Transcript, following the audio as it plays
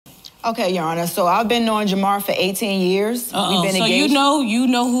Okay, Your Honor. So I've been knowing Jamar for 18 years. We've been engaged. So you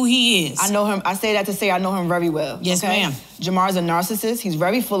know who he is. I know him. I say that to say I know him very well. Yes, okay? ma'am. Jamar's a narcissist. He's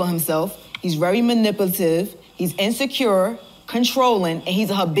very full of himself. He's very manipulative. He's insecure, controlling, and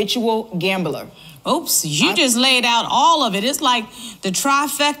he's a habitual gambler. Oops, you just laid out all of it. It's like the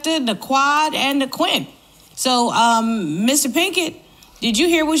trifecta, the quad, and the quint. So, Mr. Pinkett, did you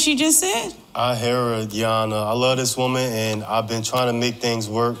hear what she just said? I hear her, Your Honor. I love this woman, and I've been trying to make things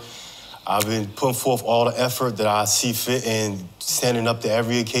work. I've been putting forth all the effort that I see fit and standing up to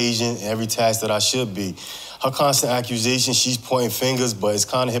every occasion, every task that I should be. Her constant accusation, she's pointing fingers, but it's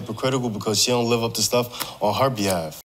kind of hypocritical because she don't live up to stuff on her behalf.